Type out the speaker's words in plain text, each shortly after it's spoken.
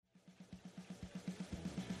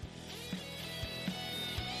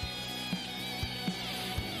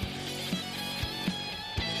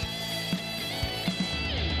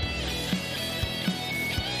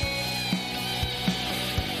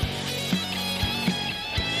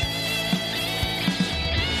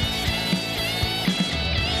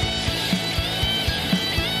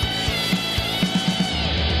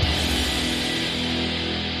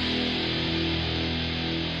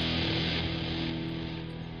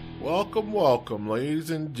Welcome,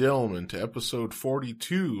 ladies and gentlemen, to episode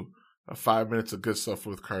 42 of 5 Minutes of Good Stuff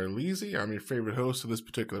with Carlisi. I'm your favorite host of this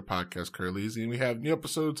particular podcast, Carlisi, and we have new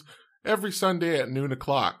episodes every Sunday at noon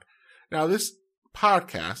o'clock. Now, this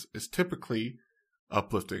podcast is typically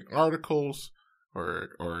uplifting articles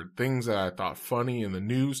or things that I thought funny in the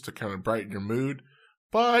news to kind of brighten your mood,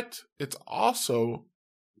 but it's also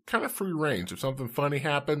kind of free range. If something funny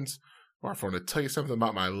happens, or if I want to tell you something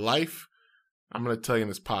about my life, I'm going to tell you in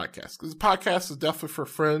this podcast. Because the podcast is definitely for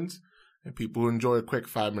friends and people who enjoy a quick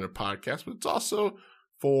 5-minute podcast, but it's also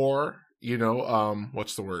for,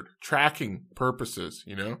 tracking purposes,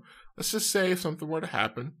 Let's just say if something were to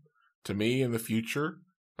happen to me in the future,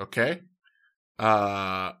 okay,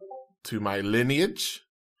 to my lineage,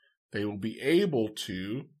 they will be able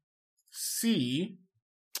to see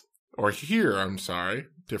or hear,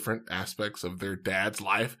 different aspects of their dad's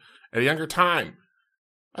life at a younger time.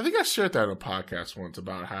 I think I shared that on a podcast once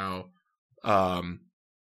about how, I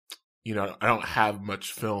don't have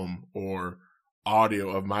much film or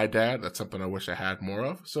audio of my dad. That's something I wish I had more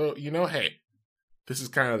of. So, hey, this is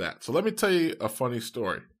kind of that. So let me tell you a funny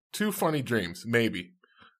story. 2 funny dreams, maybe.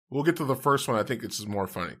 We'll get to the first one. I think it's more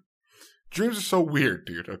funny. Dreams are so weird,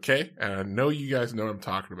 dude, okay? And I know you guys know what I'm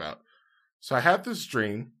talking about. So I had this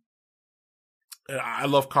dream. And I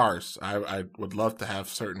love cars. I would love to have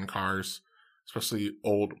certain cars, especially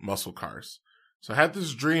old muscle cars. So I had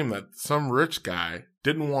this dream that some rich guy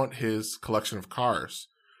didn't want his collection of cars.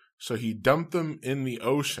 So he dumped them in the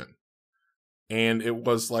ocean. And it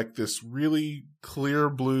was like this really clear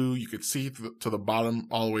blue. You could see to the bottom,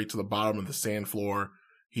 all the way to the bottom of the sand floor.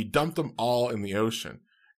 He dumped them all in the ocean.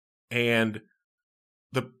 And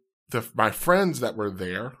my friends that were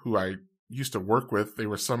there, who I used to work with, they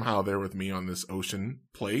were somehow there with me on this ocean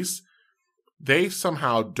place. They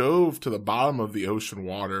somehow dove to the bottom of the ocean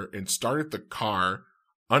water and started the car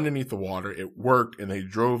underneath the water. It worked, and they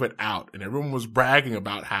drove it out. And everyone was bragging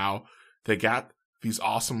about how they got these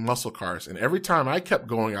awesome muscle cars. And every time I kept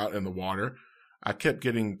going out in the water, I kept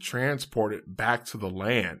getting transported back to the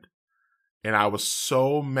land. And I was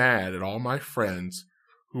so mad at all my friends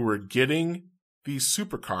who were getting these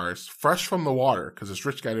supercars fresh from the water because this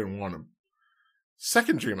rich guy didn't want them.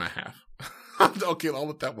 Second dream I have. Okay, I'll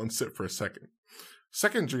let that one sit for a second.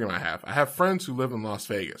 Second dream I have friends who live in Las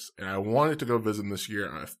Vegas, and I wanted to go visit them this year,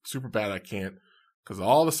 and I'm super bad I can't, because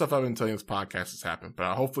all the stuff I've been telling this podcast has happened,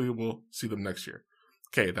 but hopefully we'll see them next year.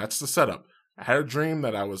 Okay, that's the setup. I had a dream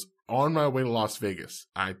that I was on my way to Las Vegas.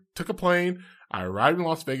 I took a plane, I arrived in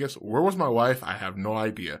Las Vegas. Where was my wife? I have no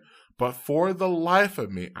idea. But for the life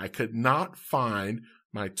of me, I could not find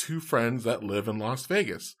my 2 friends that live in Las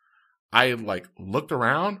Vegas. I looked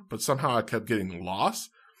around, but somehow I kept getting lost.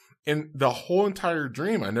 And the whole entire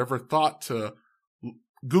dream, I never thought to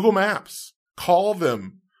Google Maps, call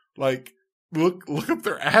them, look up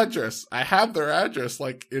their address. I have their address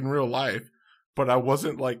in real life, but I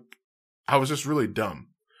wasn't I was just really dumb.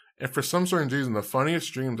 And for some certain reason, the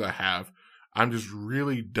funniest dreams I have, I'm just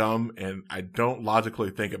really dumb and I don't logically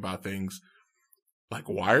think about things.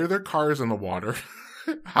 Why are there cars in the water?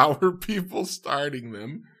 How are people starting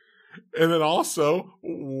them? And then also,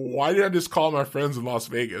 why did I just call my friends in Las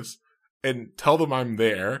Vegas and tell them I'm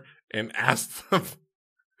there and ask them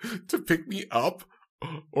to pick me up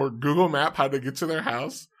or Google Map how to get to their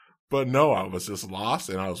house? But no, I was just lost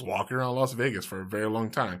and I was walking around Las Vegas for a very long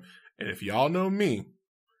time. And if y'all know me,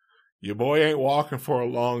 your boy ain't walking for a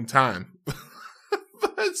long time.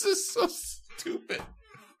 That's just so stupid.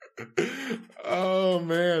 Oh,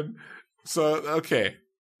 man. So, okay.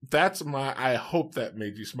 I hope that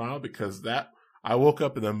made you smile, because I woke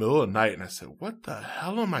up in the middle of the night and I said, what the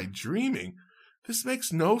hell am I dreaming? This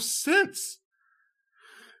makes no sense.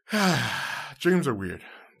 Dreams are weird.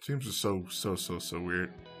 Dreams are so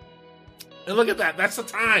weird. And look at that. That's the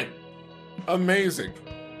time. Amazing.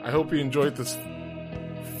 I hope you enjoyed this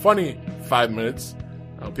funny 5 minutes.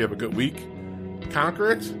 I hope you have a good week.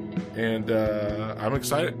 Conquer it. And I'm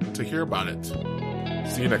excited to hear about it.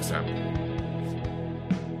 See you next time.